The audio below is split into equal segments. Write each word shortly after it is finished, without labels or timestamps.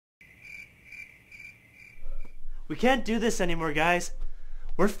We can't do this anymore, guys.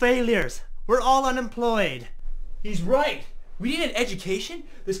 We're failures. We're all unemployed. He's right. We need an education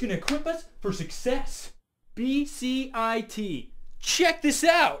that's going to equip us for success. BCIT. Check this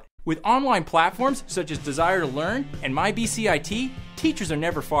out. With online platforms such as Desire to Learn and My BCIT, teachers are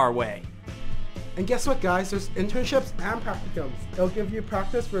never far away. And guess what, guys? There's internships and practicums. It'll give you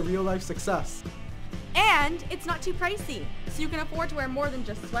practice for real-life success. And it's not too pricey, so you can afford to wear more than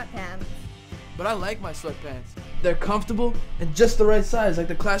just sweatpants. But I like my sweatpants. They're comfortable and just the right size, like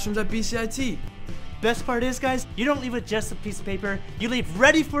the classrooms at BCIT. Best part is, guys, you don't leave with just a piece of paper. You leave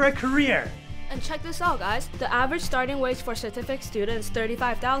ready for a career. And check this out, guys. The average starting wage for certificate students is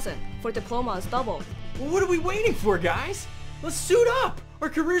 $35,000. For diploma, it's double. Well, what are we waiting for, guys? Let's suit up. Our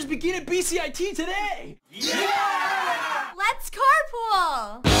careers begin at BCIT today. Let's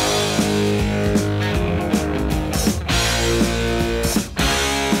carpool!